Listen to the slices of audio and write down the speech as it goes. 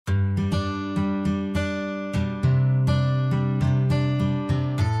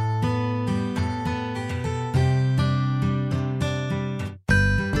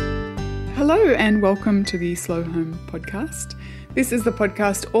Hello and welcome to the Slow Home podcast. This is the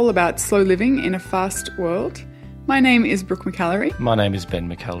podcast all about slow living in a fast world. My name is Brooke McAllery. My name is Ben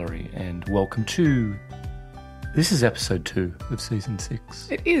McAllery and welcome to... This is episode 2 of season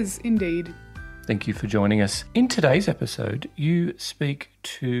 6. It is indeed. Thank you for joining us. In today's episode, you speak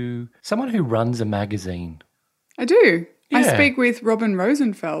to someone who runs a magazine. I do. Yeah. I speak with Robyn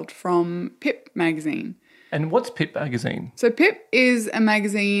Rosenfeldt from Pip magazine. And what's Pip magazine? So Pip is a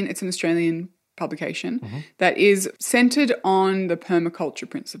magazine, it's an Australian publication that is centred on the permaculture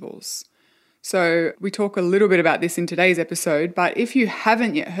principles. So we talk a little bit about this in today's episode, but if you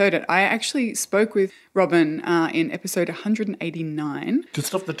haven't yet heard it, I actually spoke with Robyn in episode 189.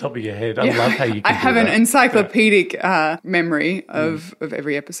 Just off the top of your head, I love how you can I have an that. encyclopedic memory of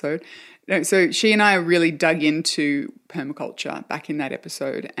every episode. So she and I really dug into permaculture back in that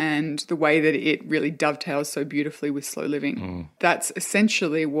episode and the way that it really dovetails so beautifully with slow living. That's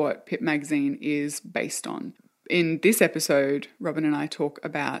essentially what Pip magazine is based on. In this episode, Robyn and I talk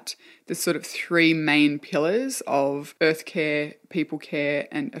about the sort of 3 main pillars of earth care, people care,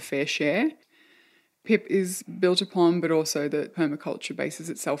 and a fair share. Pip is built upon, but also that permaculture bases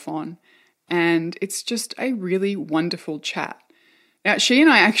itself on. And it's just a really wonderful chat. Now, she and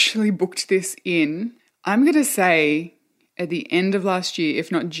I actually booked this in, I'm going to say, at the end of last year,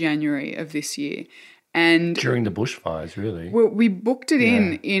 if not January of this year. And during the bushfires, really. Well, we booked it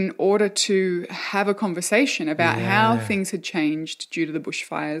in order to have a conversation about how things had changed due to the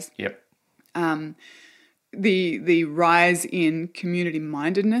bushfires. Yep. The rise in community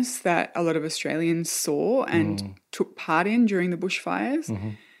mindedness that a lot of Australians saw and took part in during the bushfires.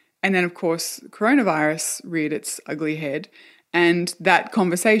 And then, of course, coronavirus reared its ugly head. And that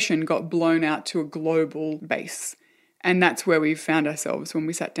conversation got blown out to a global base. And that's where we found ourselves when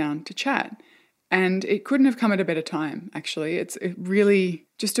we sat down to chat. And it couldn't have come at a better time, actually. It's really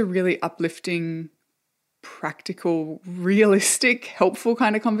just a really uplifting, practical, realistic, helpful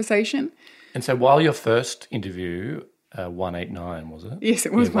kind of conversation. And so while your first interview, 189, was it? Yes,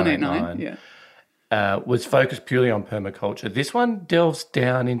 it was 189, was focused purely on permaculture. This one delves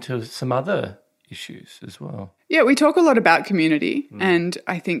down into some other issues as well. Yeah, we talk a lot about community and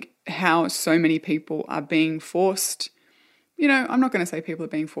I think how so many people are being forced, I'm not going to say people are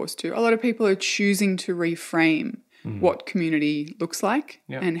being forced to. A lot of people are choosing to reframe what community looks like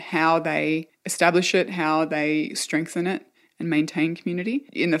and how they establish it, how they strengthen it and maintain community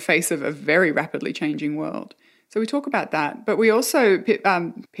in the face of a very rapidly changing world. So we talk about that, but we also,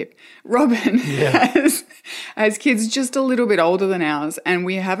 Robyn has kids just a little bit older than ours, and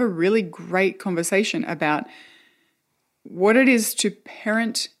we have a really great conversation about what it is to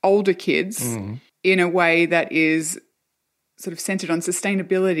parent older kids in a way that is sort of centered on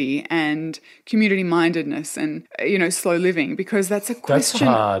sustainability and community mindedness and, slow living, because that's a question.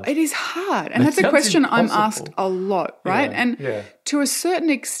 That's hard. It is hard. And that's a question impossible. I'm asked a lot, right? To a certain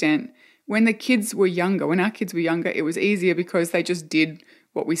extent, when our kids were younger, it was easier because they just did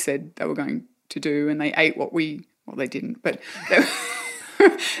what we said they were going to do and they ate they didn't, but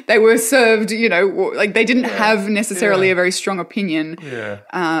they were served, they didn't have necessarily a very strong opinion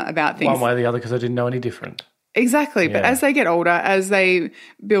about things. One way or the other, because I didn't know any different. Exactly. But as they get older, as they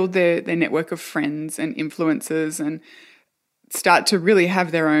build their network of friends and influencers and start to really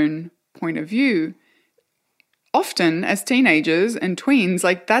have their own point of view, often as teenagers and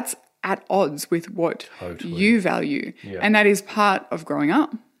tweens, that's at odds with what you value. Yeah. And that is part of growing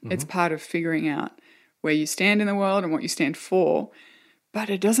up. It's part of figuring out where you stand in the world and what you stand for. But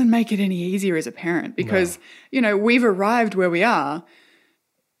it doesn't make it any easier as a parent because, we've arrived where we are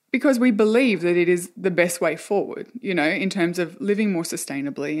because we believe that it is the best way forward, in terms of living more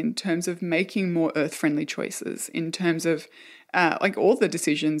sustainably, in terms of making more earth-friendly choices, in terms of all the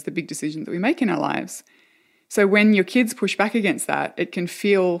decisions, the big decisions that we make in our lives. So when your kids push back against that, it can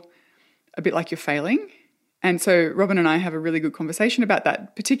feel a bit like you're failing. And so Robyn and I have a really good conversation about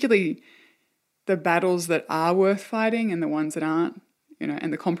that, particularly the battles that are worth fighting and the ones that aren't,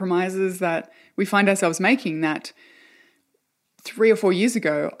 and the compromises that we find ourselves making that 3 or 4 years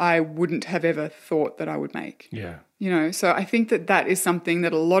ago I wouldn't have ever thought that I would make. Yeah. So I think that is something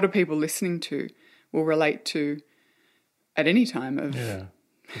that a lot of people listening to will relate to at any time of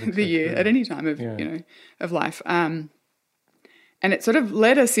the year, at any time of, of life. And it sort of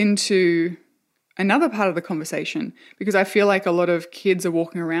led us into another part of the conversation because I feel like a lot of kids are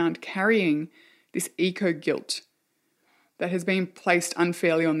walking around carrying this eco-guilt that has been placed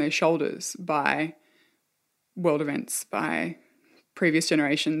unfairly on their shoulders by world events, by previous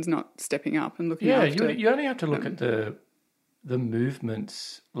generations not stepping up and looking after. You only have to look at the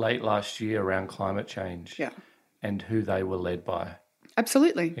movements late last year around climate change and who they were led by.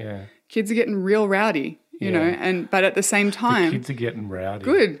 Absolutely. Yeah. Kids are getting real rowdy, you know, but at the same time, Kids are getting rowdy.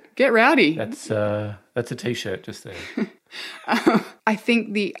 good, get rowdy. That's a T-shirt just there. I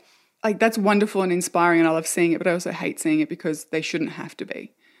think that's wonderful and inspiring, and I love seeing it, but I also hate seeing it because they shouldn't have to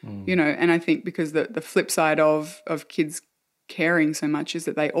be, you know. And I think because the flip side of kids caring so much is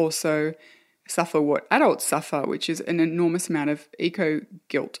that they also suffer what adults suffer, which is an enormous amount of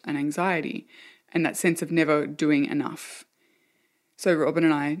eco-guilt and anxiety and that sense of never doing enough. So Robyn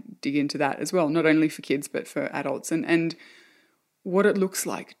and I dig into that as well, not only for kids but for adults, and what it looks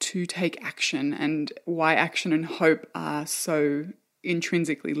like to take action and why action and hope are so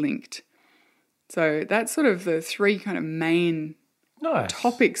intrinsically linked. So that's sort of the three kind of main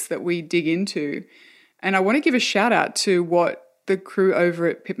topics that we dig into. And I want to give a shout out to what the crew over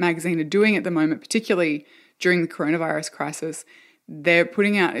at Pip Magazine are doing at the moment, particularly during the coronavirus crisis. They're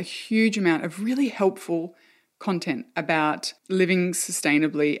putting out a huge amount of really helpful content about living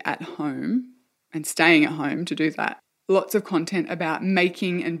sustainably at home and staying at home to do that. Lots of content about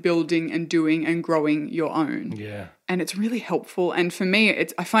making and building and doing and growing your own. Yeah. And it's really helpful. And for me,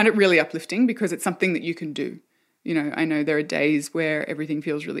 I find it really uplifting because it's something that you can do. You know, I know there are days where everything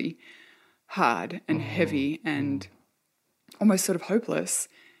feels really hard and heavy and almost sort of hopeless.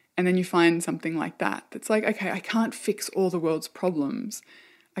 And then you find something like that that's like, okay, I can't fix all the world's problems.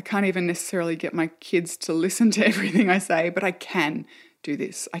 I can't even necessarily get my kids to listen to everything I say, but I can do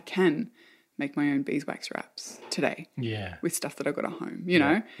this. I can make my own beeswax wraps today with stuff that I got at home, you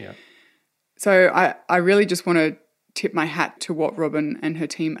know? Yeah. So I really just want to tip my hat to what Robyn and her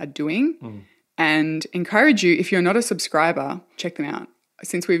team are doing and encourage you, if you're not a subscriber, check them out.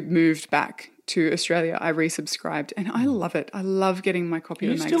 Since we've moved back to Australia, I resubscribed and I love it. I love getting my copy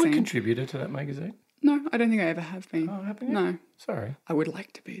of the magazine. Are you still a contributor to that magazine? No, I don't think I ever have been. Oh, haven't you? No. Sorry. I would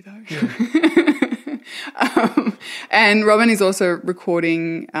like to be, though. Yeah. And Robyn is also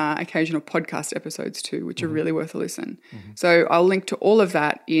recording occasional podcast episodes too, which are really worth a listen. So I'll link to all of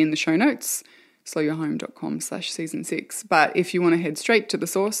that in the show notes, slowyourhome.com/season6. But if you want to head straight to the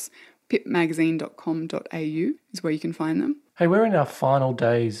source, pipmagazine.com.au is where you can find them. Hey, we're in our final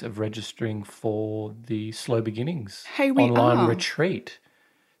days of registering for the Slow Beginnings online retreat.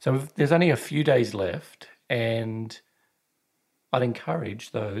 So there's only a few days left, and I'd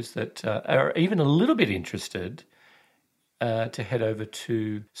encourage those that are even a little bit interested to head over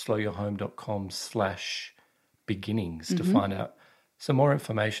to slowyourhome.com/beginnings to find out some more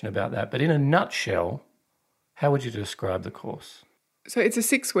information about that. But in a nutshell, how would you describe the course? So it's a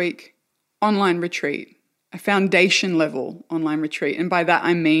 6-week online retreat, a foundation level online retreat. And by that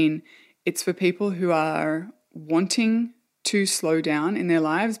I mean it's for people who are wanting to slow down in their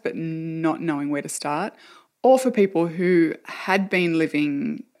lives but not knowing where to start, or for people who had been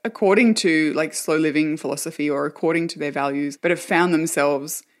living according to like slow living philosophy or according to their values but have found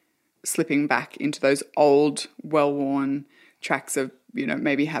themselves slipping back into those old, well-worn tracks of, you know,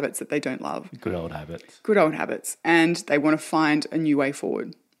 maybe habits that they don't love. Good old habits. Good old habits. And they want to find a new way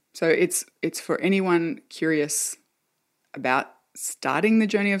forward. So it's for anyone curious about starting the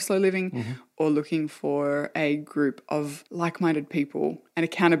journey of slow living or looking for a group of like-minded people and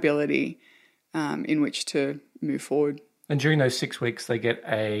accountability in which to move forward. And during those 6 weeks, they get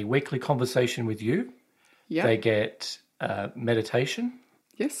a weekly conversation with you. Yeah. They get meditation.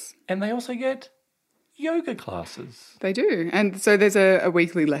 Yes. And they also get yoga classes. They do. And so there's a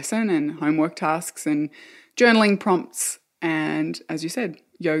weekly lesson and homework tasks and journaling prompts and, as you said,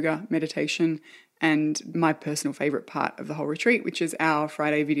 yoga, meditation, and my personal favourite part of the whole retreat, which is our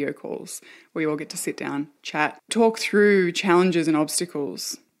Friday video calls, where we all get to sit down, chat, talk through challenges and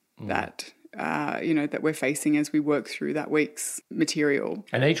obstacles that that we're facing as we work through that week's material.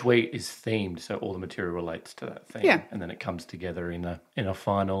 And each week is themed, so all the material relates to that theme. Yeah. And then it comes together in a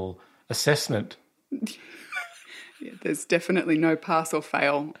final assessment. Yeah, there's definitely no pass or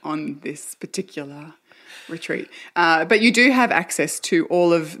fail on this particular retreat. But you do have access to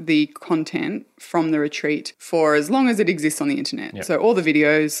all of the content from the retreat for as long as it exists on the internet. Yep. So all the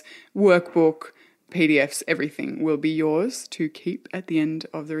videos, workbook, PDFs, everything will be yours to keep at the end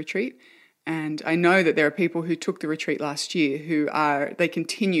of the retreat. And I know that there are people who took the retreat last year they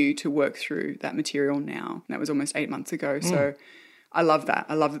continue to work through that material now. That was almost 8 months ago. So I love that.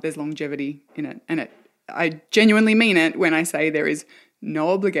 I love that there's longevity in it. And I genuinely mean it when I say there is no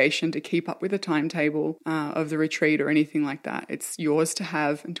obligation to keep up with a timetable of the retreat or anything like that. It's yours to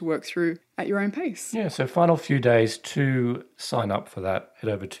have and to work through at your own pace. Yeah, so final few days to sign up for that.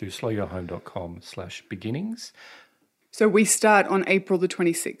 Head over to slowyourhome.com/beginnings. So we start on April the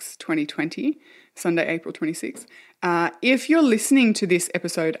 26th, 2020, Sunday, April 26th. If you're listening to this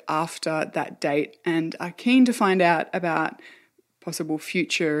episode after that date and are keen to find out about possible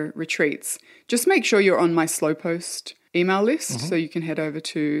future retreats, just make sure you're on my slow post email list. So you can head over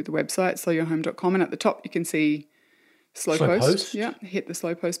to the website, slowyourhome.com, and at the top you can see slow post. Yeah, hit the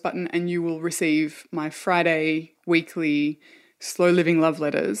slow post button and you will receive my Friday weekly slow living love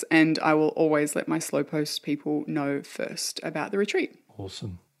letters, and I will always let my slow post people know first about the retreat.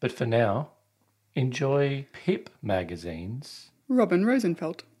 Awesome. But for now, enjoy Pip Magazine's Robyn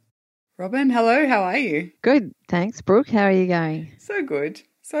Rosenfeldt. Robyn, hello, how are you? Good, thanks. Brooke, how are you going? So good.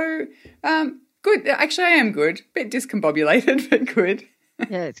 So, good. Actually, I am good. Bit discombobulated, but good.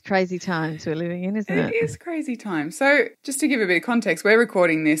 Yeah, it's crazy times we're living in, isn't it? It is crazy times. So just to give a bit of context, we're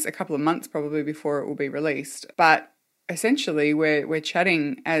recording this a couple of months probably before it will be released. But essentially we're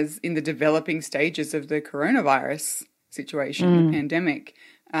chatting as in the developing stages of the coronavirus situation, the pandemic.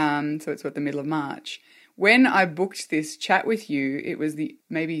 So it's the middle of March. When I booked this chat with you, it was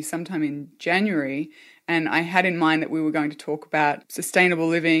maybe sometime in January, and I had in mind that we were going to talk about sustainable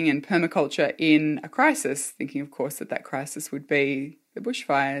living and permaculture in a crisis, thinking, of course, that crisis would be the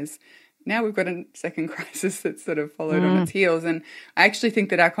bushfires. Now we've got a second crisis that's sort of followed on its heels, and I actually think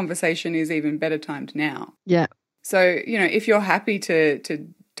that our conversation is even better timed now. Yeah. So, if you're happy to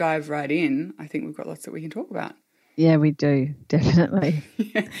dive right in, I think we've got lots that we can talk about. Yeah, we do, definitely.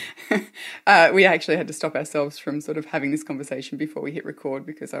 We actually had to stop ourselves from sort of having this conversation before we hit record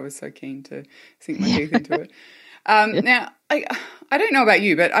because I was so keen to sink my teeth into it. Now, I don't know about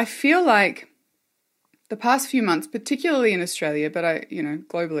you, but I feel like the past few months, particularly in Australia, but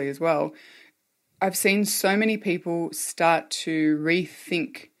globally as well, I've seen so many people start to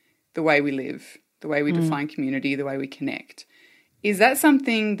rethink the way we live, the way we define community, the way we connect. Is that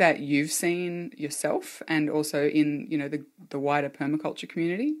something that you've seen yourself and also in, the wider permaculture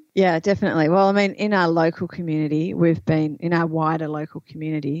community? Yeah, definitely. Well, I mean, in our local community, in our wider local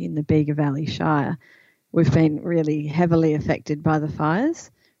community in the Bega Valley Shire, we've been really heavily affected by the fires.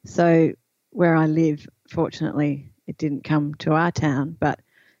 So where I live, fortunately, it didn't come to our town, but,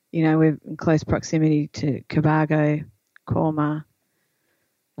 we're in close proximity to Cobargo, Corma,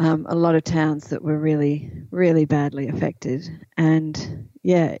 a lot of towns that were really, really badly affected. And,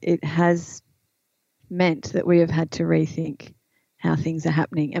 yeah, it has meant that we have had to rethink how things are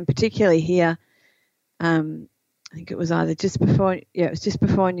happening. And particularly here, I think it was either just before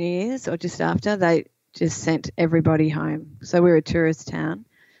New Year's or just after, they just sent everybody home. So we're a tourist town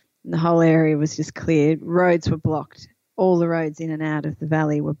and the whole area was just cleared. Roads were blocked. All the roads in and out of the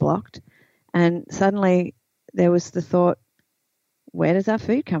valley were blocked. And suddenly there was the thought, where does our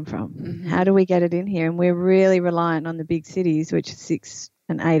food come from? Mm-hmm. How do we get it in here? And we're really reliant on the big cities, which are 6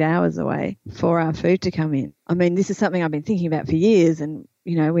 and 8 hours away, for our food to come in. I mean, this is something I've been thinking about for years and,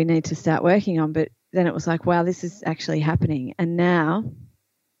 we need to start working on. But then it was like, wow, this is actually happening. And now,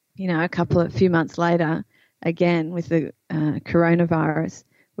 a few months later, again, with the coronavirus,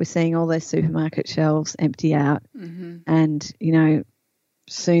 we're seeing all those supermarket shelves empty out. Mm-hmm. And,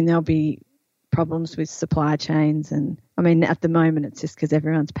 soon there'll be problems with supply chains. And I mean, at the moment it's just because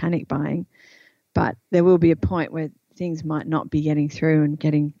everyone's panic buying, but there will be a point where things might not be getting through and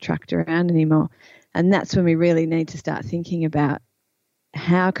getting trucked around anymore. And that's when we really need to start thinking about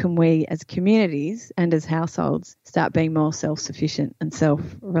how can we as communities and as households start being more self-sufficient and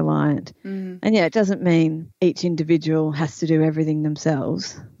self-reliant. Mm. And yeah, it doesn't mean each individual has to do everything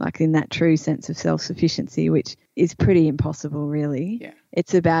themselves, like in that true sense of self-sufficiency, which is pretty impossible really. Yeah.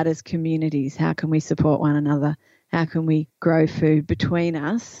 It's about as communities, how can we support one another? How can we grow food between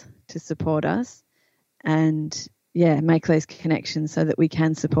us to support us and make those connections so that we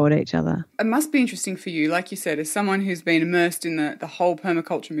can support each other. It must be interesting for you, like you said, as someone who's been immersed in the whole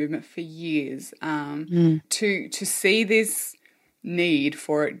permaculture movement for years, to see this need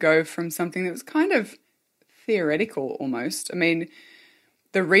for it go from something that was kind of theoretical almost. I mean,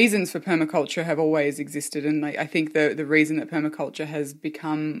 the reasons for permaculture have always existed, and I think the reason that permaculture has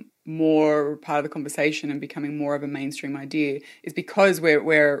become more part of the conversation and becoming more of a mainstream idea is because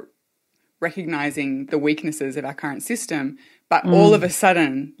we're recognizing the weaknesses of our current system, but all of a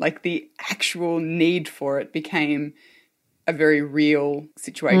sudden, like the actual need for it became a very real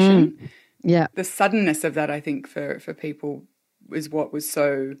situation. Yeah. The suddenness of that, I think, for people is what was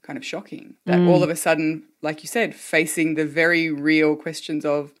so kind of shocking. That all of a sudden, like you said, facing the very real questions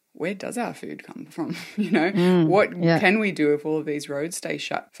of where does our food come from? What can we do if all of these roads stay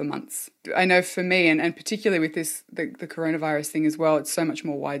shut for months? I know for me, and particularly with this, the coronavirus thing as well, it's so much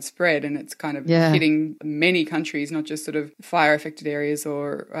more widespread and it's kind of hitting many countries, not just sort of fire-affected areas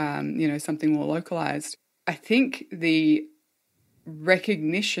or, something more localized. I think the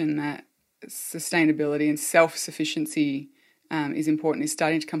recognition that sustainability and self-sufficiency is important, is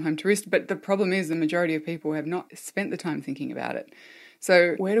starting to come home to roost. But the problem is the majority of people have not spent the time thinking about it.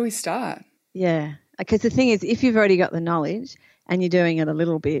 So where do we start? Yeah, because the thing is, if you've already got the knowledge and you're doing it a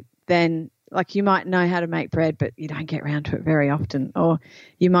little bit, then like you might know how to make bread, but you don't get around to it very often. Or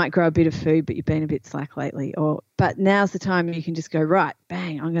you might grow a bit of food, but you've been a bit slack lately. But now's the time you can just go, right,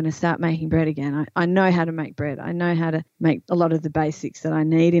 bang, I'm going to start making bread again. I know how to make bread. I know how to make a lot of the basics that I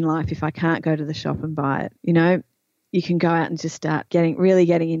need in life if I can't go to the shop and buy it. You know, you can go out and just start really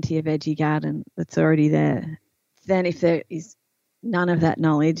getting into your veggie garden that's already there. Then if there is none of that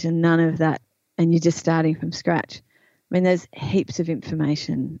knowledge and none of that, and you're just starting from scratch, I mean, there's heaps of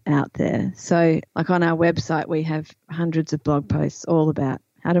information out there. So like on our website, we have hundreds of blog posts all about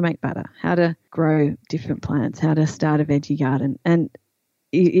how to make butter, how to grow different plants, how to start a veggie garden. And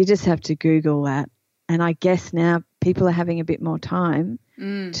you just have to Google that. And I guess now people are having a bit more time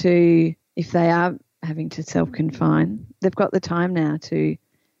to, if they are having to self-confine, they've got the time now to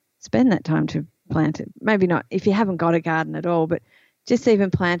spend that time to plant it. Maybe not if you haven't got a garden at all, but just even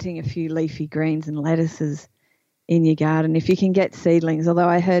planting a few leafy greens and lettuces in your garden. If you can get seedlings, although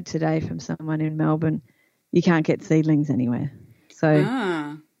I heard today from someone in Melbourne, you can't get seedlings anywhere.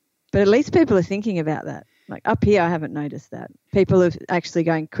 So, but at least people are thinking about that. Like up here, I haven't noticed that. People are actually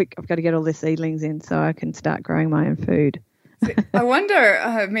going, quick, I've got to get all the seedlings in so I can start growing my own food. I wonder,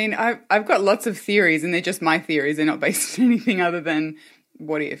 I mean, I've got lots of theories and they're just my theories. They're not based on anything other than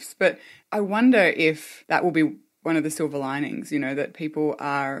what ifs. But I wonder if that will be one of the silver linings, you know, that people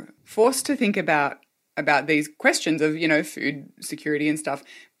are forced to think about these questions of, you know, food security and stuff.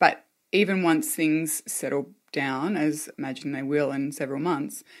 But even once things settle down, as imagine they will in several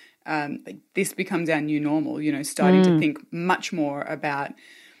months, like this becomes our new normal, you know, starting to think much more about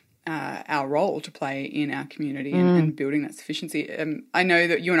our role to play in our community and building that sufficiency. I know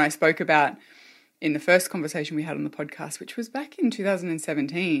that you and I spoke about in the first conversation we had on the podcast, which was back in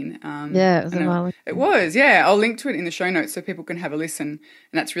 2017. Yeah, it was a while ago. It was, yeah. I'll link to it in the show notes so people can have a listen. And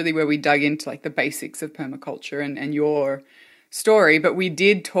that's really where we dug into like the basics of permaculture and your story. But we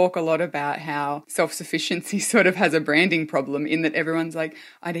did talk a lot about how self-sufficiency sort of has a branding problem in that everyone's like,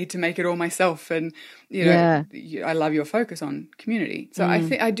 I need to make it all myself. And, you know, I love your focus on community. So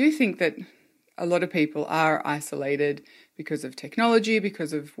I do think that a lot of people are isolated because of technology,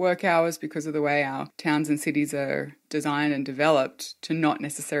 because of work hours, because of the way our towns and cities are designed and developed to not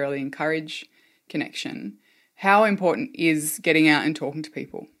necessarily encourage connection. How important is getting out and talking to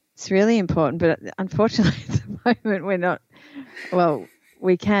people? It's really important, but unfortunately at the moment we're not, well,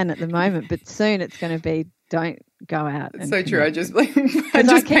 we can at the moment, but soon it's going to be don't go out. It's so true. I just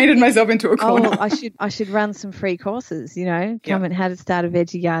painted myself into a corner. I should run some free courses, you know, come and how to start a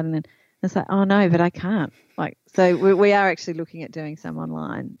veggie garden. And it's like, oh no, but I can't. Like, so we are actually looking at doing some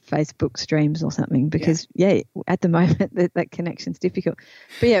online Facebook streams or something because, at the moment that connection's difficult.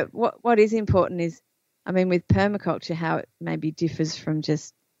 But yeah, what is important is, I mean, with permaculture, how it maybe differs from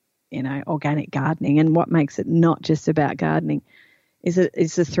just, you know, organic gardening and what makes it not just about gardening is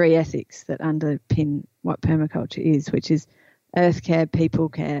the three ethics that underpin what permaculture is, which is earth care, people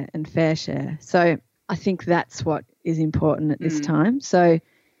care, and fair share. So I think that's what is important at this time. So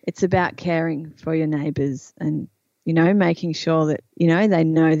it's about caring for your neighbours and, you know, making sure that, you know, they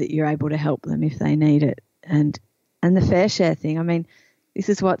know that you're able to help them if they need it. And the fair share thing, I mean, this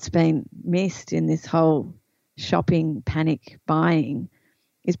is what's been missed in this whole shopping panic buying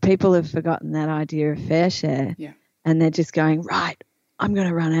is people have forgotten that idea of fair share and they're just going, right, I'm going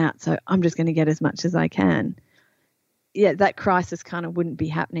to run out, so I'm just going to get as much as I can. Yeah, that crisis kind of wouldn't be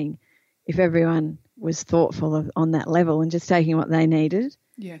happening if everyone was thoughtful on that level and just taking what they needed.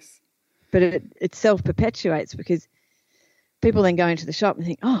 Yes. But it self-perpetuates because people then go into the shop and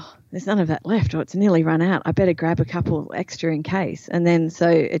think, oh, there's none of that left or it's nearly run out. I better grab a couple extra in case. And then so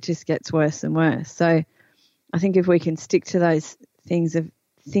it just gets worse and worse. So I think if we can stick to those things of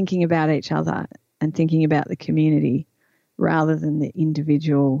thinking about each other and thinking about the community rather than the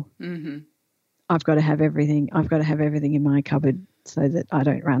individual, I've got to have everything. I've got to have everything in my cupboard so that I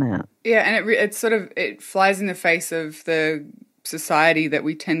don't run out. Yeah, and it flies in the face of the society that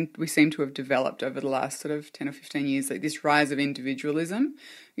we seem to have developed over the last sort of 10 or 15 years, like this rise of individualism.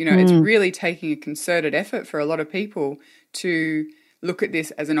 You know, it's really taking a concerted effort for a lot of people to look at this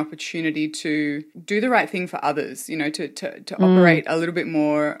as an opportunity to do the right thing for others, you know, to operate a little bit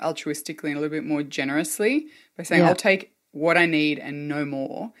more altruistically and a little bit more generously by saying, I'll take what I need and no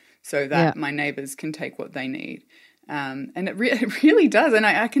more so that my neighbours can take what they need. And it really does. And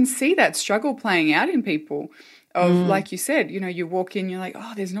I can see that struggle playing out in people of, like you said, you know, you walk in, you're like,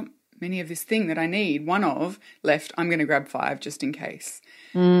 oh, there's not many of this thing that I need. One of left, I'm going to grab 5 just in case.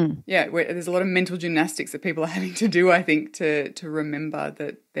 Yeah, there's a lot of mental gymnastics that people are having to do, I think, to remember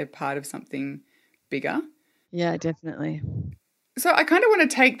that they're part of something bigger. Yeah, definitely. So I kind of want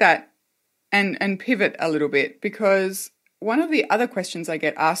to take that and pivot a little bit, because one of the other questions I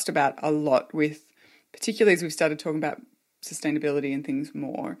get asked about a lot with, particularly as we've started talking about sustainability and things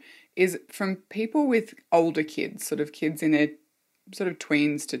more, is from people with older kids, sort of kids in their sort of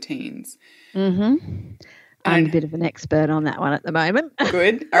tweens to teens. Mm-hmm. I'm a bit of an expert on that one at the moment.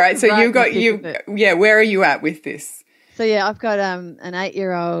 Good. All right. So where are you at with this? So yeah, I've got an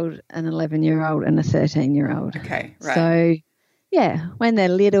 8-year-old, an 11-year-old, and a 13-year-old. Okay, right. So yeah, when they're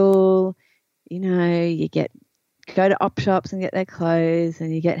little, you go to op shops and get their clothes,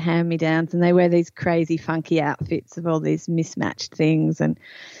 and you get hand-me-downs, and they wear these crazy funky outfits of all these mismatched things, and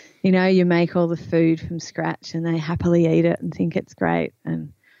you make all the food from scratch, and they happily eat it and think it's great.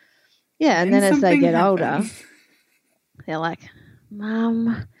 And yeah, and then as they get older, they're like,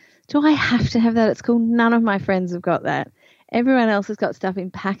 Mum, do I have to have that at school? None of my friends have got that. Everyone else has got stuff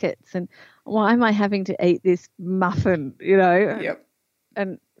in packets, and why am I having to eat this muffin, Yep.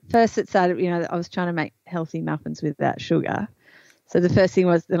 And first it started, I was trying to make healthy muffins without sugar. So the first thing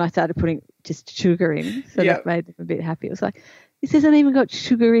was then I started putting just sugar in, so that made them a bit happy. It was like, this hasn't even got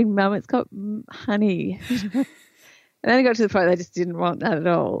sugar in, Mum. It's got honey. And then it got to the point they just didn't want that at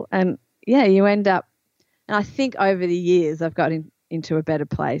all. And, yeah, you end up – and I think over the years I've got into a better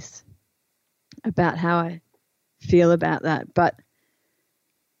place about how I feel about that. But,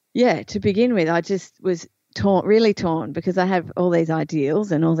 yeah, to begin with, I just was really torn, because I have all these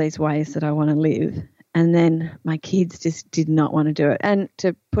ideals and all these ways that I want to live, and then my kids just did not want to do it. And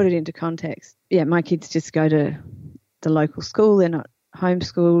to put it into context, my kids just go to the local school. They're not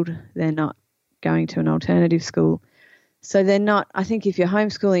homeschooled. They're not going to an alternative school. So they're not – I think if you're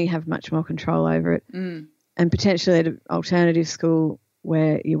homeschooling, you have much more control over it. And potentially at an alternative school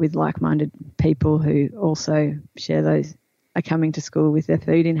where you're with like-minded people who also share those – are coming to school with their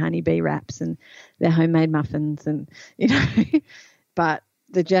food in honeybee wraps and their homemade muffins, and but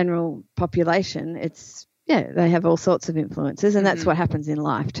the general population, they have all sorts of influences, and that's what happens in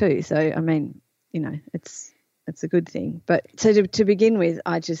life too. So I mean, it's a good thing. But so to begin with,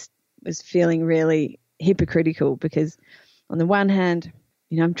 I just was feeling really hypocritical, because on the one hand,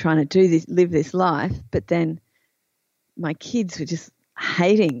 I'm trying to live this life, but then my kids were just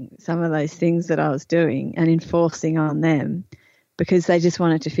hating some of those things that I was doing and enforcing on them, because they just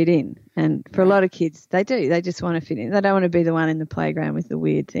wanted to fit in. And for a lot of kids, they just want to fit in. They don't want to be the one in the playground with the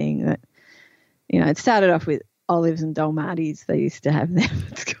weird thing that, it started off with olives and Dalmatis. They used to have them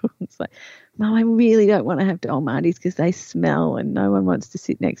at school. It's like, Mum, I really don't want to have Dalmatis because they smell and no one wants to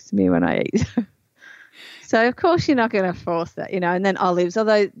sit next to me when I eat. So, of course, you're not going to force that, and then olives,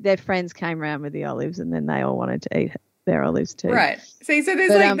 although their friends came around with the olives and then they all wanted to eat their olives too. Right. See, so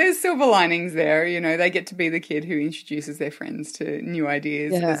there's silver linings there. They get to be the kid who introduces their friends to new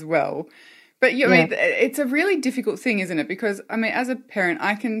ideas as well. But I mean, it's a really difficult thing, isn't it? Because I mean, as a parent,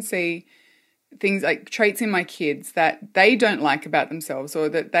 I can see things like traits in my kids that they don't like about themselves, or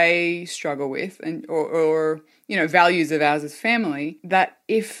that they struggle with, and or values of ours as family, that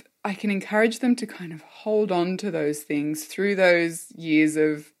if I can encourage them to kind of hold on to those things through those years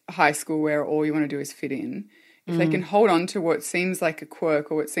of high school where all you want to do is fit in. If they can hold on to what seems like a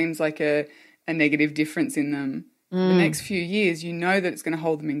quirk or what seems like a negative difference in them, the next few years, that it's going to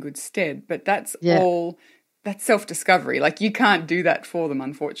hold them in good stead. But that's that's self-discovery. Like, you can't do that for them,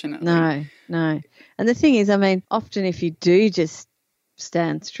 unfortunately. No. And the thing is, I mean, often if you do just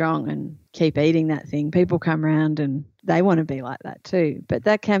stand strong and keep eating that thing, people come around and they want to be like that too. But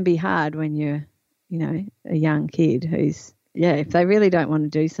that can be hard when you're, a young kid who's, if they really don't want to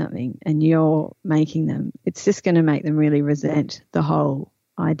do something and you're making them, it's just going to make them really resent the whole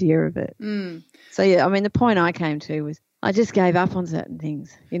idea of it. So, I mean, the point I came to was I just gave up on certain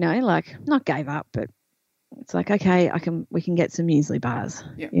things, like not gave up, but it's like, okay, we can get some muesli bars,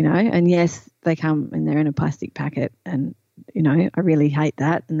 and yes, they come and they're in a plastic packet, and, I really hate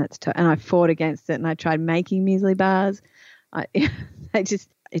that, and and I fought against it, and I tried making muesli bars.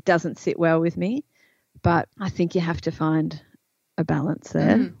 It doesn't sit well with me. But I think you have to find a balance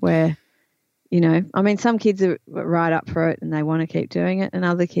there where, I mean, some kids are right up for it and they want to keep doing it, and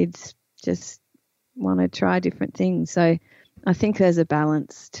other kids just want to try different things. So I think there's a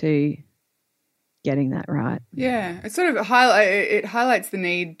balance to getting that right. Yeah, it sort of highlights the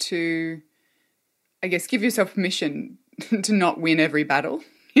need to, I guess, give yourself permission to not win every battle.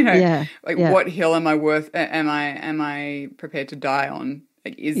 What hill am I worth? Am I prepared to die on?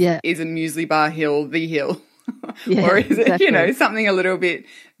 Like, is a muesli bar hill the hill? or is it, something a little bit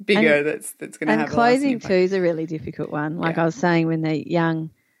bigger that's going to have a lasting clothing impact? too is a really difficult one. Like I was saying, when they're young,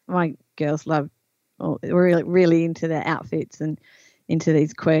 my girls love, we're really into their outfits and into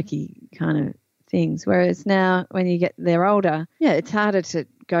these quirky kind of things. Whereas now when they're older, it's harder to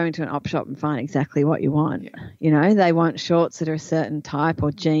go into an op shop and find exactly what you want. Yeah. They want shorts that are a certain type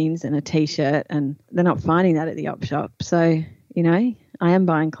or jeans and a T-shirt, and they're not finding that at the op shop. So, I am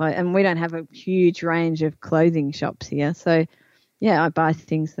buying clothes, and we don't have a huge range of clothing shops here. So, I buy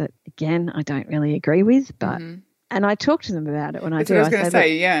things that, again, I don't really agree with, but and I talk to them about it when I do. What I was going to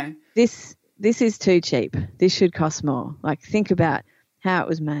say, This is too cheap. This should cost more. Like, think about how it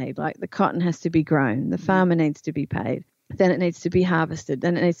was made. Like, the cotton has to be grown. The farmer needs to be paid. Then it needs to be harvested.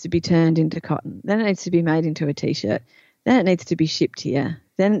 Then it needs to be turned into cotton. Then it needs to be made into a T-shirt. Then it needs to be shipped here.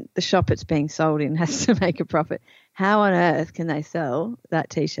 Then the shop it's being sold in has to make a profit. How on earth can they sell that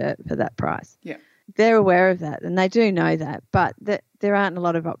T-shirt for that price? Yeah. They're aware of that, and they do know that, but there aren't a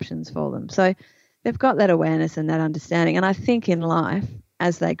lot of options for them. So they've got that awareness and that understanding. And I think in life,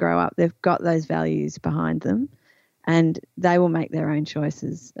 as they grow up, they've got those values behind them, and they will make their own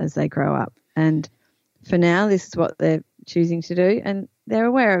choices as they grow up. And for now, this is what they're choosing to do, and they're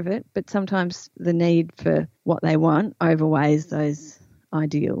aware of it, but sometimes the need for what they want overweighs those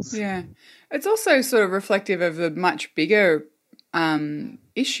ideals. Yeah. It's also sort of reflective of the much bigger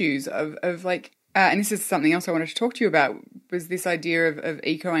issues of like, and this is something else I wanted to talk to you about, was this idea of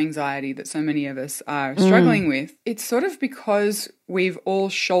eco-anxiety that so many of us are struggling with. It's sort of because we've all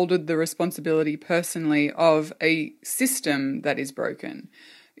shouldered the responsibility personally of a system that is broken,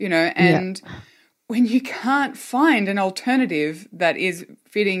 and when you can't find an alternative that is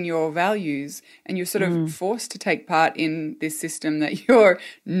fitting your values, and you're sort of forced to take part in this system that you're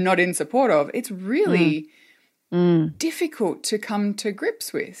not in support of, it's really difficult to come to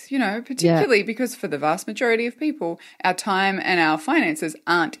grips with, particularly because for the vast majority of people, our time and our finances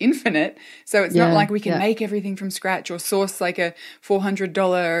aren't infinite. So it's not like we can make everything from scratch or source like a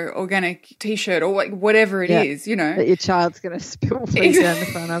 $400 organic T-shirt or whatever it is, that your child's going to spill food down the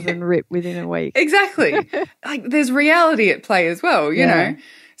front of and rip within a week. Exactly. Like, there's reality at play as well, you know.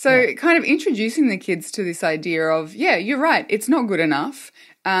 So kind of introducing the kids to this idea of, you're right, it's not good enough.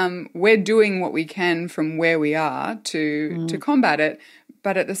 We're doing what we can from where we are to combat it,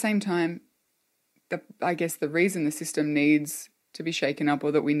 but at the same time, I guess the reason the system needs to be shaken up,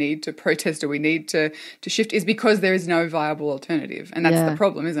 or that we need to protest, or we need to shift, is because there is no viable alternative, and that's the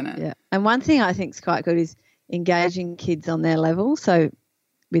problem, isn't it? Yeah. And one thing I think is quite good is engaging kids on their level, so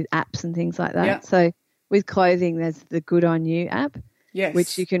with apps and things like that. Yeah. So with clothing, there's the Good On You app,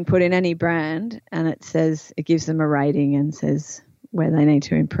 which you can put in any brand, and it gives them a rating and says where they need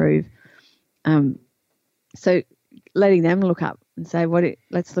to improve. So letting them look up and say,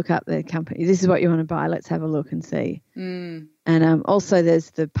 let's look up the company. This is what you want to buy. Let's have a look and see. And also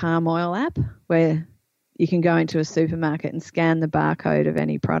there's the palm oil app, where you can go into a supermarket and scan the barcode of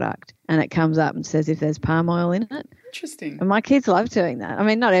any product, and it comes up and says if there's palm oil in it. Interesting. And my kids love doing that. I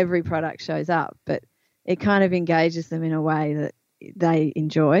mean, not every product shows up, but it kind of engages them in a way that they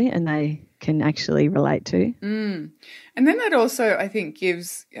enjoy and they can actually relate to. And then that also, I think,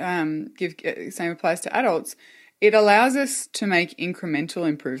 same applies to adults. It allows us to make incremental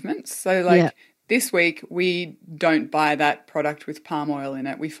improvements. So this week we don't buy that product with palm oil in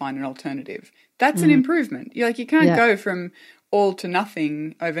it. We find an alternative. That's an improvement. You can't go from all to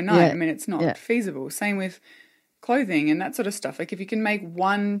nothing overnight. I mean, it's not feasible. Same with clothing and that sort of stuff. Like, if you can make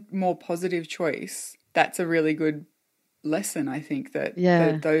one more positive choice, that's a really good lesson, I think, that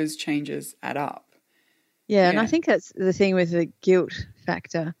those changes add up. Yeah, and I think that's the thing with the guilt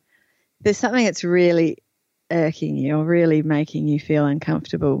factor. There's something that's really irking you or really making you feel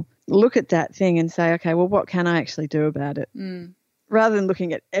uncomfortable. Look at that thing and say, okay, well, what can I actually do about it? Rather than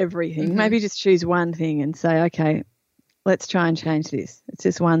looking at everything, maybe just choose one thing and say, okay, let's try and change this. It's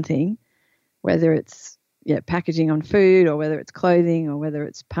just one thing, whether it's packaging on food, or whether it's clothing, or whether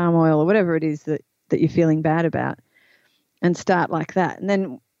it's palm oil, or whatever it is that you're feeling bad about, and start like that. And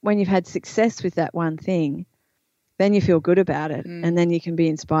then when you've had success with that one thing, then you feel good about it, and then you can be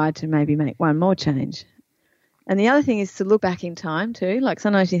inspired to maybe make one more change. And the other thing is to look back in time too. Like,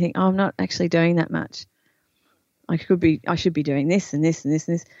 sometimes you think, I'm not actually doing that much. I should be doing this and this and this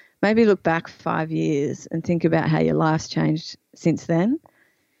and this. Maybe look back 5 years and think about how your life's changed since then.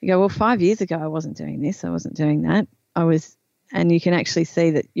 You go, well, 5 years ago I wasn't doing this, I wasn't doing that. And you can actually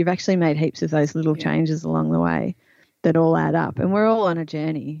see that you've actually made heaps of those little changes along the way that all add up. And we're all on a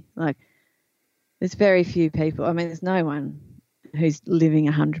journey. Like, there's very few people. I mean, there's no one who's living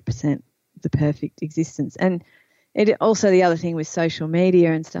 100% the perfect existence. And it also, the other thing with social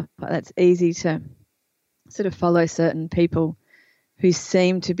media and stuff like that, it's easy to sort of follow certain people who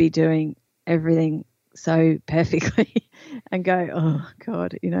seem to be doing everything so perfectly and go, oh,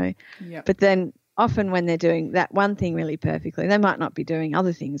 God, you know. Yep. But then often when they're doing that one thing really perfectly, they might not be doing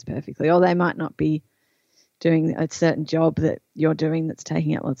other things perfectly, or they might not be doing a certain job that you're doing that's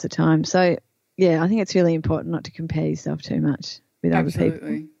taking up lots of time. So, yeah, I think it's really important not to compare yourself too much with other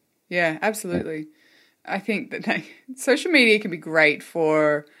people. Yeah, absolutely. I think that social media can be great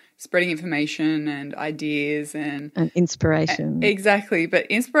for spreading information and ideas and inspiration. Exactly. But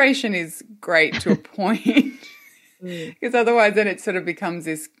inspiration is great to a point because otherwise then it sort of becomes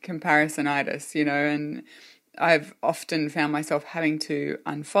this comparisonitis, you know, and I've often found myself having to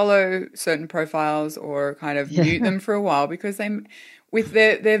unfollow certain profiles or kind of mute them for a while because they, with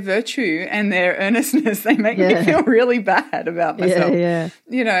their virtue and their earnestness, they make me feel really bad about myself.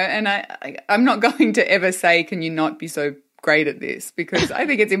 You know, and I'm not going to ever say, can you not be so great at this? Because I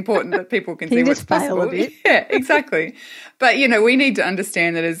think it's important that people can see what's possible. A bit. Yeah, exactly. But, you know, we need to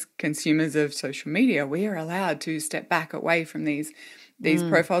understand that as consumers of social media, we are allowed to step back away from these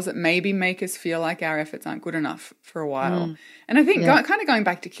profiles that maybe make us feel like our efforts aren't good enough for a while. And I think kind of going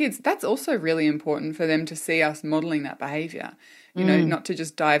back to kids, that's also really important for them to see us modelling that behaviour, you know, not to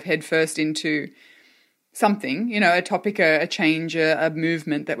just dive headfirst into something, you know, a topic, a change, a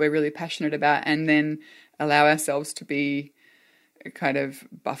movement that we're really passionate about, and then allow ourselves to be kind of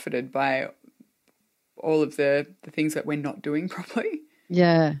buffeted by all of the things that we're not doing properly.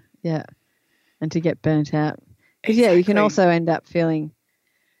 Yeah. And to get burnt out. Exactly. You can also end up feeling,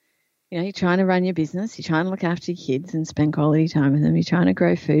 you know, you're trying to run your business, you're trying to look after your kids and spend quality time with them, you're trying to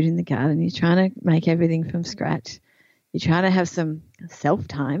grow food in the garden, you're trying to make everything from scratch, you're trying to have some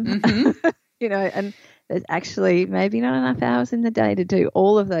self-time, you know, and there's actually maybe not enough hours in the day to do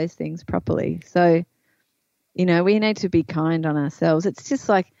all of those things properly. So, you know, we need to be kind on ourselves. It's just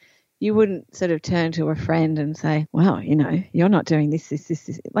like you wouldn't sort of turn to a friend and say, well, you know, you're not doing this.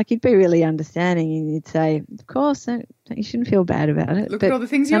 Like you'd be really understanding and you'd say, of course, you shouldn't feel bad about it. Look at all the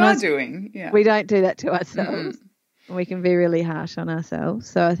things you are doing. Yeah. We don't do that to ourselves. We can be really harsh on ourselves.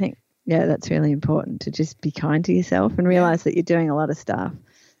 So I think, that's really important to just be kind to yourself and realise that you're doing a lot of stuff,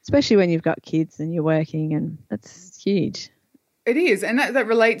 especially when you've got kids and you're working, and that's huge. It is, and that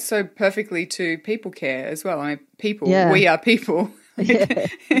relates so perfectly to people care as well. I mean, we are people. Exactly.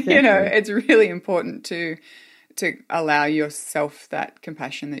 You know, it's really important to allow yourself that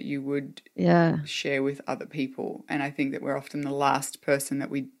compassion that you would share with other people. And I think that we're often the last person that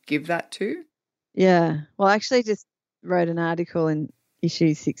we give that to. Yeah. Well, I actually just wrote an article in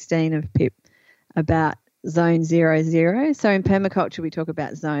issue 16 of PIP about zone 0. So in permaculture, we talk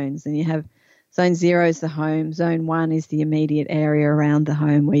about zones, and you have zone 0 is the home. Zone 1 is the immediate area around the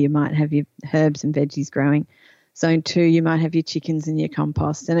home where you might have your herbs and veggies growing. Zone 2, you might have your chickens and your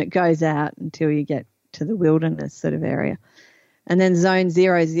compost, and it goes out until you get to the wilderness sort of area. And then zone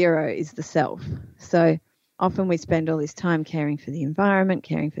 0 is the self. So often we spend all this time caring for the environment,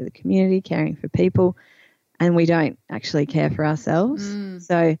 caring for the community, caring for people, and we don't actually care for ourselves.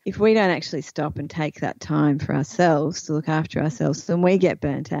 So if we don't actually stop and take that time for ourselves to look after ourselves, then we get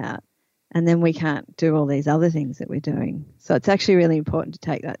burnt out. And then we can't do all these other things that we're doing. So it's actually really important to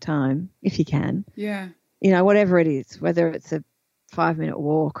take that time, if you can. Yeah. You know, whatever it is, whether it's a 5-minute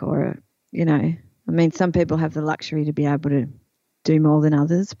walk or, you know, I mean, some people have the luxury to be able to do more than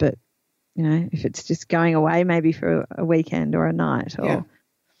others, but, you know, if it's just going away maybe for a weekend or a night or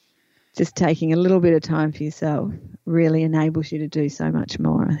just taking a little bit of time for yourself really enables you to do so much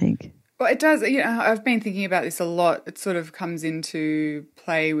more, I think. Well, it does. You know, I've been thinking about this a lot. It sort of comes into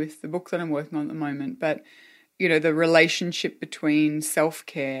play with the book that I'm working on at the moment. But, you know, the relationship between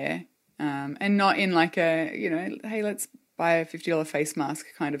self-care and not in like a, you know, hey, let's buy a $50 face mask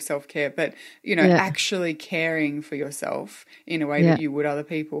kind of self-care, but, you know, actually caring for yourself in a way that you would other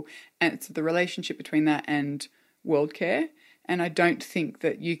people. And it's the relationship between that and world care. And I don't think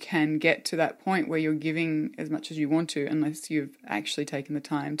that you can get to that point where you're giving as much as you want to unless you've actually taken the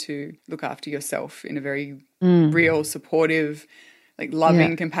time to look after yourself in a very real, supportive, like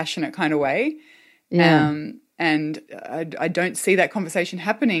loving, compassionate kind of way. Yeah. And I don't see that conversation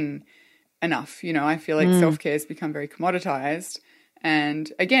happening enough. You know, I feel like self-care has become very commoditized.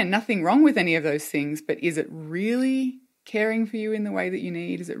 And again, nothing wrong with any of those things, but is it really caring for you in the way that you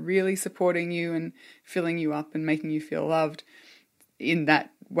need? Is it really supporting you and filling you up and making you feel loved in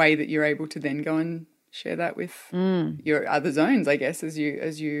that way that you're able to then go and share that with your other zones, I guess, as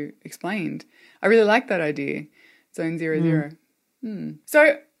you explained? I really like that idea, zone 0.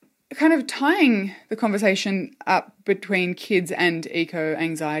 So kind of tying the conversation up between kids and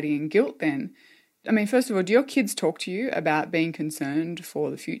eco-anxiety and guilt then, I mean, first of all, do your kids talk to you about being concerned for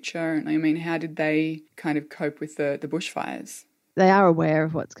the future? And I mean, how did they kind of cope with the bushfires? They are aware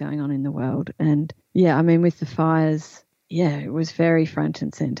of what's going on in the world. And yeah, I mean, with the fires, yeah, it was very front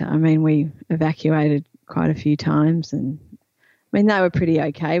and centre. I mean, we evacuated quite a few times, and I mean, they were pretty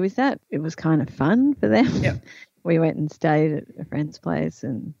okay with that. It was kind of fun for them. Yep. We went and stayed at a friend's place,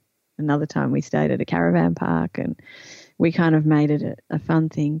 and another time we stayed at a caravan park, and we kind of made it a fun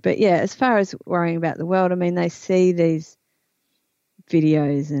thing. But yeah, as far as worrying about the world, I mean, they see these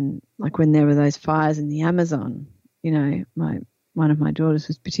videos, and like when there were those fires in the Amazon, you know, one of my daughters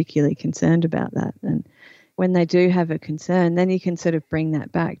was particularly concerned about that. And when they do have a concern, then you can sort of bring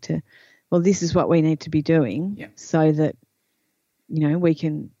that back to, well, this is what we need to be doing so that, you know, we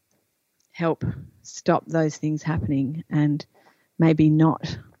can help stop those things happening, and maybe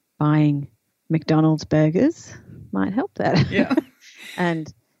not buying McDonald's burgers might help that. Yeah.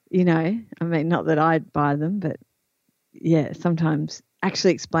 And, you know, I mean, not that I'd buy them, but yeah, sometimes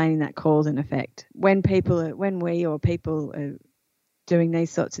actually explaining that cause and effect. When we or people are doing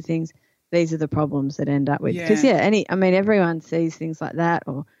these sorts of things, these are the problems that end up with. Because, everyone sees things like that,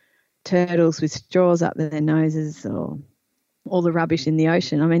 or turtles with straws up their noses, or all the rubbish in the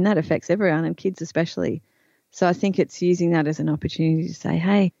ocean. I mean, that affects everyone, and kids especially. So I think it's using that as an opportunity to say,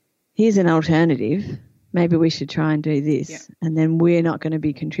 hey, here's an alternative. Maybe we should try and do this, and then we're not going to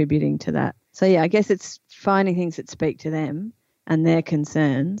be contributing to that. So, yeah, I guess it's finding things that speak to them and their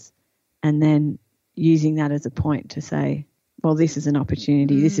concerns, and then using that as a point to say, well, this is an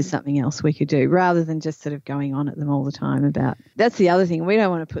opportunity, this is something else we could do, rather than just sort of going on at them all the time about. That's the other thing. We don't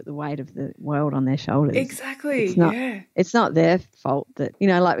want to put the weight of the world on their shoulders. Exactly. It's not their fault that, you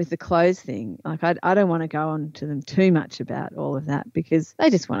know, like with the clothes thing, like I don't want to go on to them too much about all of that, because they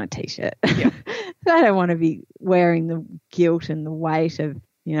just want a T-shirt. Yeah. They don't want to be wearing the guilt and the weight of,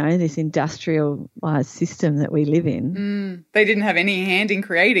 you know, this industrialised system that we live in. They didn't have any hand in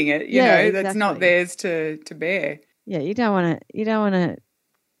creating it, you know, exactly. That's not theirs to bear. Yeah, you don't want to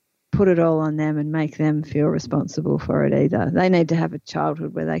put it all on them and make them feel responsible for it either. They need to have a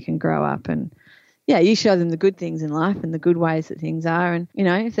childhood where they can grow up, and you show them the good things in life and the good ways that things are. And, you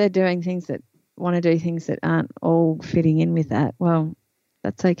know, if they're doing things that want to do things that aren't all fitting in with that, well,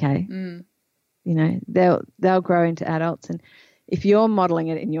 that's okay. You know, they'll grow into adults, and if you're modelling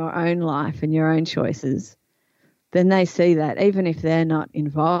it in your own life and your own choices, then they see that, even if they're not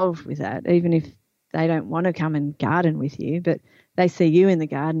involved with that, even if they don't want to come and garden with you, but they see you in the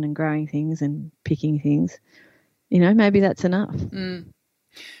garden and growing things and picking things, you know, maybe that's enough. And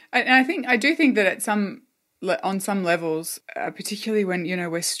I do think that on some levels, particularly when, you know,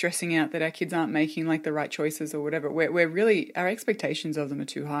 we're stressing out that our kids aren't making like the right choices or whatever, we're really, our expectations of them are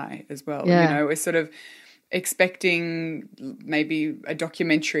too high as well. Yeah. You know, we're sort of expecting maybe a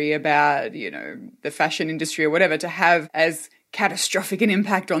documentary about, you know, the fashion industry or whatever to have as catastrophic an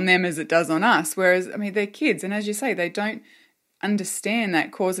impact on them as it does on us. Whereas, I mean, they're kids, and as you say, they don't understand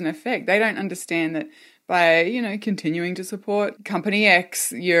that cause and effect. They don't understand that by, you know, continuing to support company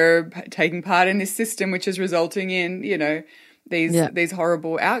X, you're taking part in this system which is resulting in, you know, these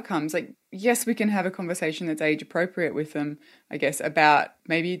horrible outcomes. Like, yes, we can have a conversation that's age appropriate with them, I guess, about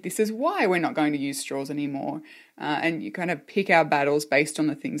maybe this is why we're not going to use straws anymore. And you kind of pick our battles based on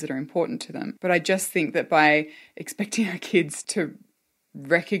the things that are important to them. But I just think that by expecting our kids to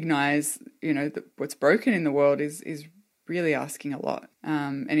recognize, you know, that what's broken in the world is really asking a lot.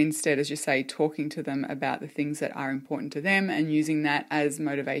 And instead, as you say, talking to them about the things that are important to them and using that as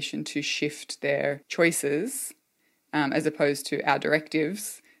motivation to shift their choices as opposed to our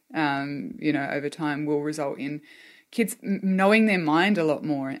directives, you know, over time will result in kids knowing their mind a lot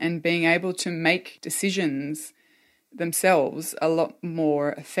more and being able to make decisions themselves a lot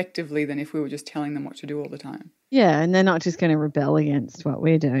more effectively than if we were just telling them what to do all the time. Yeah, and they're not just going to rebel against what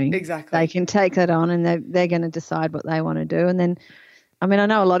we're doing. Exactly. They can take that on, and they're going to decide what they want to do. And then, I mean, I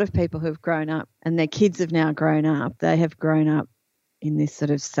know a lot of people who've grown up and their kids have now grown up. They have grown up in this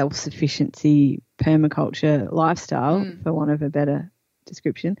sort of self-sufficiency permaculture lifestyle, for want of a better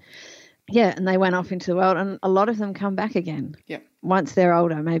description. Yeah, and they went off into the world, and a lot of them come back again. Yeah. Once they're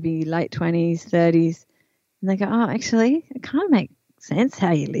older, maybe late 20s, 30s, and they go, oh, actually, it kind of makes sense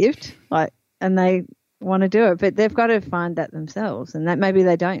how you lived, and they want to do it, but they've got to find that themselves, and that maybe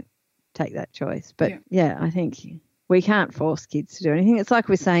they don't take that choice. But yeah, I think we can't force kids to do anything. It's like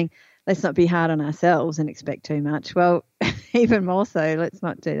we're saying, let's not be hard on ourselves and expect too much. Well, even more so, let's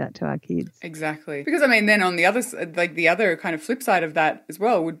not do that to our kids. Exactly. Because, I mean, then on the other, like the other kind of flip side of that as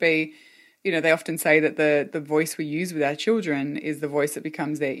well would be, you know, they often say that the voice we use with our children is the voice that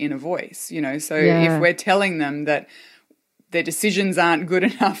becomes their inner voice, you know. So if we're telling them that their decisions aren't good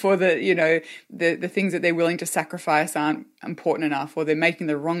enough, or that, you know, the things that they're willing to sacrifice aren't important enough, or they're making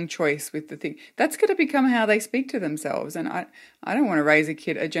the wrong choice with the thing. That's going to become how they speak to themselves. And I don't want to raise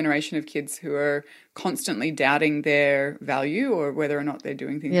a generation of kids who are constantly doubting their value or whether or not they're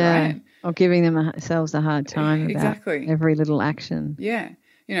doing things right. Or giving themselves a hard time about every little action. Yeah.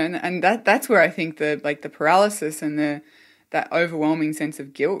 You know, and that's where I think the paralysis and that overwhelming sense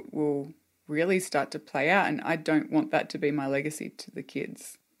of guilt will really start to play out, and I don't want that to be my legacy to the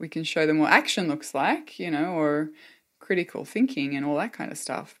kids. We can show them what action looks like, you know, or critical thinking and all that kind of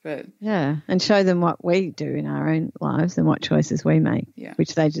stuff, but and show them what we do in our own lives and what choices we make,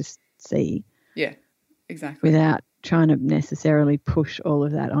 which they just see. Yeah, exactly. Without trying to necessarily push all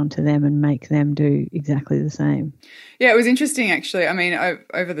of that onto them and make them do exactly the same. Yeah, it was interesting actually. I mean,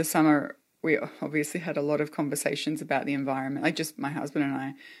 over the summer we obviously had a lot of conversations about the environment, like just my husband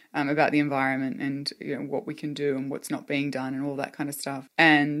and I, about the environment and, you know, what we can do and what's not being done and all that kind of stuff.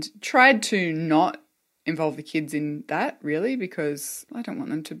 And tried to not involve the kids in that really, because I don't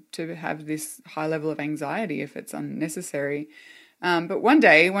want them to have this high level of anxiety if it's unnecessary. But one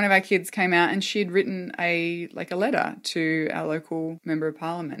day, one of our kids came out and she'd written a letter to our local member of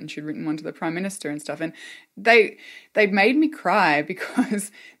parliament, and she'd written one to the Prime Minister and stuff. And they'd made me cry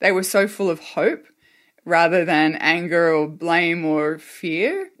because they were so full of hope rather than anger or blame or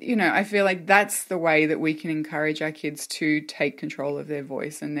fear. You know, I feel like that's the way that we can encourage our kids to take control of their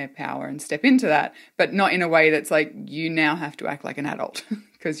voice and their power and step into that, but not in a way that's like, you now have to act like an adult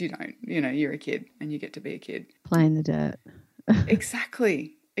because you don't, you know, you're a kid and you get to be a kid. Play in the dirt.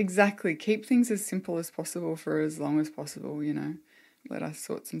 Exactly. Keep things as simple as possible for as long as possible, you know. Let us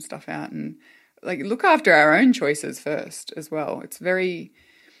sort some stuff out and look after our own choices first as well.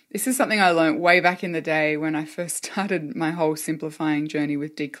 This is something I learned way back in the day when I first started my whole simplifying journey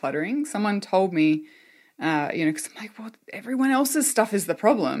with decluttering. Someone told me, you know, because I'm like, well, everyone else's stuff is the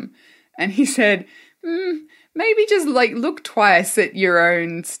problem. And he said, maybe just look twice at your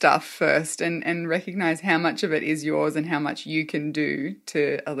own stuff first and recognize how much of it is yours and how much you can do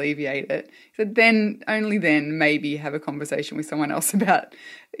to alleviate it. So then, only then, maybe have a conversation with someone else about,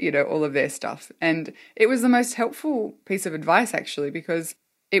 you know, all of their stuff. And it was the most helpful piece of advice actually, because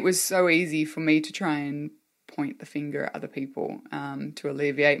it was so easy for me to try and point the finger at other people to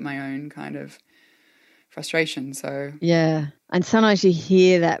alleviate my own kind of frustration. So and sometimes you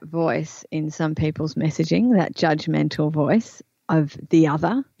hear that voice in some people's messaging, that judgmental voice of the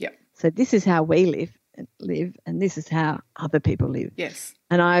other. So this is how we live and this is how other people live. Yes.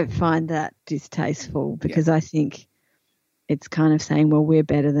 And I find that distasteful because I think it's kind of saying, well, we're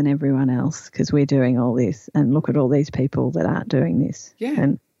better than everyone else because we're doing all this, and look at all these people that aren't doing this.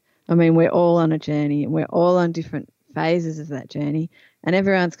 And I mean, we're all on a journey and we're all on different phases of that journey, and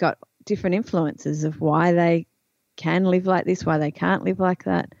everyone's got different influences of why they can live like this, why they can't live like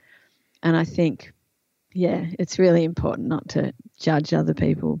that. And I think, it's really important not to judge other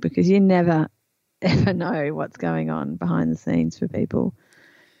people, because you never, ever know what's going on behind the scenes for people.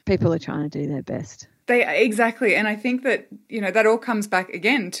 People are trying to do their best. Exactly. And I think that, you know, that all comes back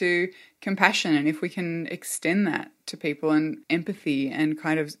again to compassion. And if we can extend that to people, and empathy, and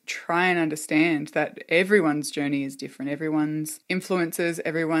kind of try and understand that everyone's journey is different. Everyone's influences,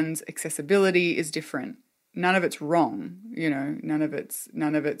 everyone's accessibility is different. None of it's wrong, you know, none of it's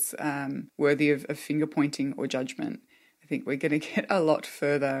worthy of finger pointing or judgment. I think we're going to get a lot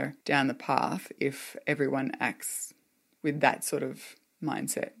further down the path if everyone acts with that sort of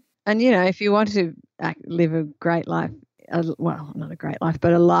mindset. And, you know, if you want to live a great life, well, not a great life,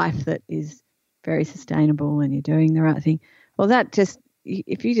 but a life that is very sustainable and you're doing the right thing, well,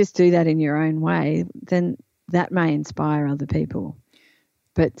 if you just do that in your own way, then that may inspire other people.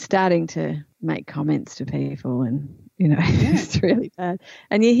 But starting to make comments to people and, you know, it's really bad.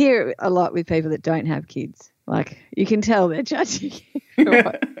 And you hear it a lot with people that don't have kids. Like, you can tell they're judging you for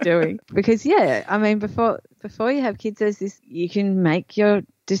what you're doing. Because, I mean, before you have kids, there's this, you can make your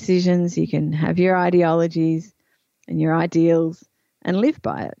decisions, you can have your ideologies and your ideals and live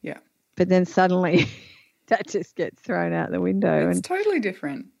by it. Yeah. But then suddenly that just gets thrown out the window. It's totally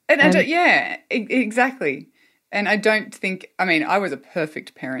different. Exactly. And I don't think, I mean, I was a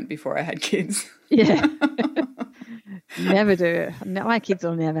perfect parent before I had kids. Yeah. Never do it. No, my kids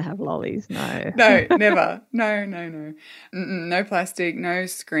will never have lollies. No. No, never. No. No plastic, no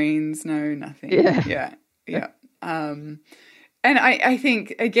screens, no nothing. Yeah. And I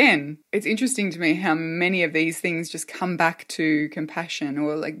think, again, it's interesting to me how many of these things just come back to compassion,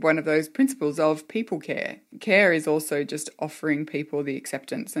 or like one of those principles of people care. Care is also just offering people the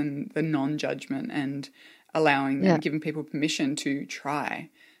acceptance and the non-judgment and allowing them, giving people permission to try.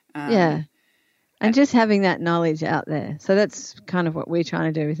 And just having that knowledge out there. So that's kind of what we're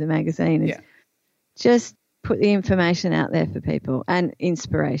trying to do with the magazine is just put the information out there for people and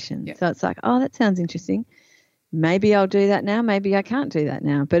inspiration. Yeah. So it's like, oh, that sounds interesting. Maybe I'll do that now. Maybe I can't do that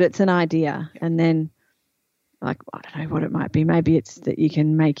now. But it's an idea. Yeah. And then, like, I don't know what it might be. Maybe it's that you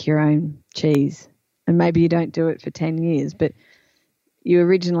can make your own cheese and maybe you don't do it for 10 years, but you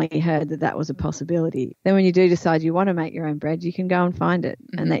originally heard that that was a possibility. Then when you do decide you want to make your own bread, you can go and find it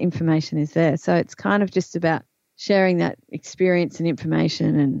and that information is there. So it's kind of just about sharing that experience and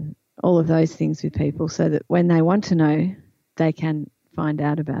information and all of those things with people so that when they want to know, they can find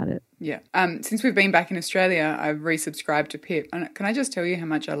out about it. Yeah. Since we've been back in Australia, I've resubscribed to Pip. And can I just tell you how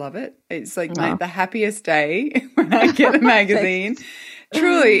much I love it? It's like the happiest day when I get a magazine.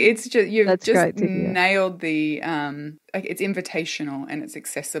 Truly, it's just you've just nailed the like it's invitational and it's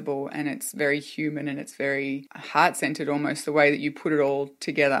accessible and it's very human and it's very heart-centered almost the way that you put it all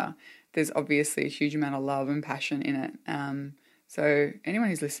together. There's obviously a huge amount of love and passion in it. So anyone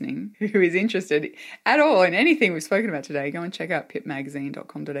who's listening who is interested at all in anything we've spoken about today, go and check out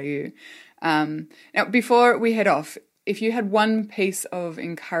pipmagazine.com.au. Now, before we head off, if you had one piece of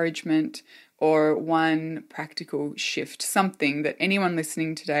encouragement or one practical shift, something that anyone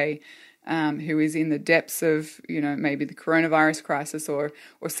listening today who is in the depths of, maybe the coronavirus crisis or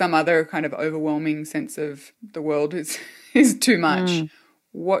some other kind of overwhelming sense of the world is too much,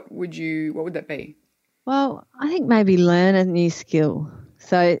 what would that be? Well, I think maybe learn a new skill.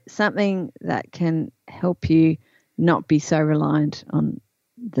 So something that can help you not be so reliant on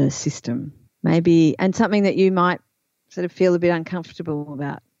the system. Maybe, and something that you might sort of feel a bit uncomfortable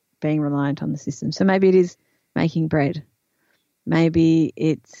about being reliant on the system. So maybe it is making bread. Maybe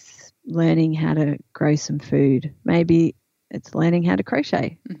it's learning how to grow some food. Maybe it's learning how to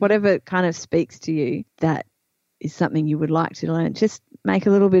crochet. Whatever kind of speaks to you, that is something you would like to learn. Just make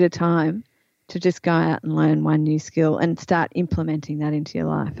a little bit of time to just go out and learn one new skill and start implementing that into your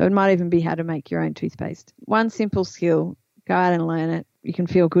life. It might even be how to make your own toothpaste. One simple skill, go out and learn it. You can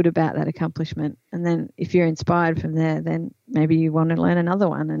feel good about that accomplishment. And then if you're inspired from there, then maybe you want to learn another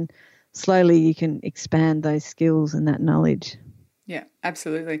one and slowly you can expand those skills and that knowledge. Yeah,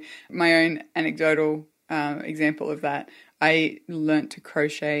 absolutely. My own anecdotal example of that, I learnt to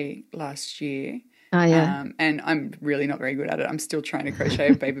crochet last year. Oh, yeah. And I'm really not very good at it. I'm still trying to crochet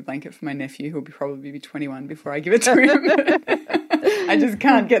a baby blanket for my nephew who'll probably be 21 before I give it to him. I just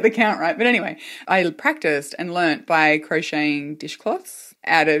can't get the count right. But anyway, I practiced and learnt by crocheting dishcloths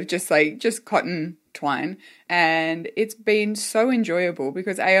out of just cotton twine. And it's been so enjoyable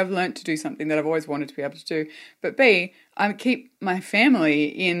because A, I've learnt to do something that I've always wanted to be able to do. But B, I keep my family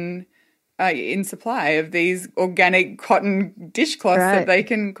in supply of these organic cotton dishcloths that they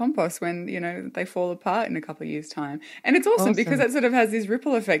can compost when, they fall apart in a couple of years' time. And it's awesome because that sort of has this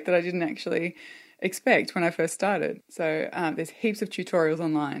ripple effect that I didn't actually expect when I first started. So there's heaps of tutorials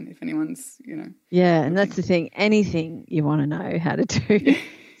online if anyone's, Yeah, and that's the thing. Anything you want to know how to do,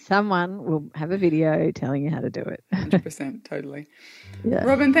 someone will have a video telling you how to do it. 100%, totally. Yeah.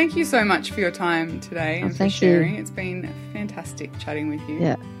 Robyn, thank you so much for your time today and for sharing. It's been fantastic chatting with you.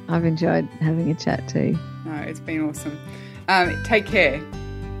 Yeah, I've enjoyed having a chat too. No, it's been awesome. Take care.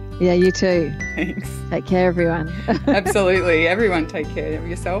 Yeah, you too. Thanks. Take care, everyone. Absolutely. Everyone take care of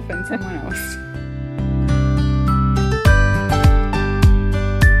yourself and someone else.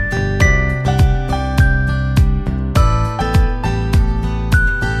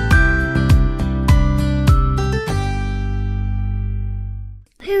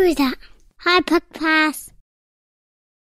 Who is that? Hi, Papa.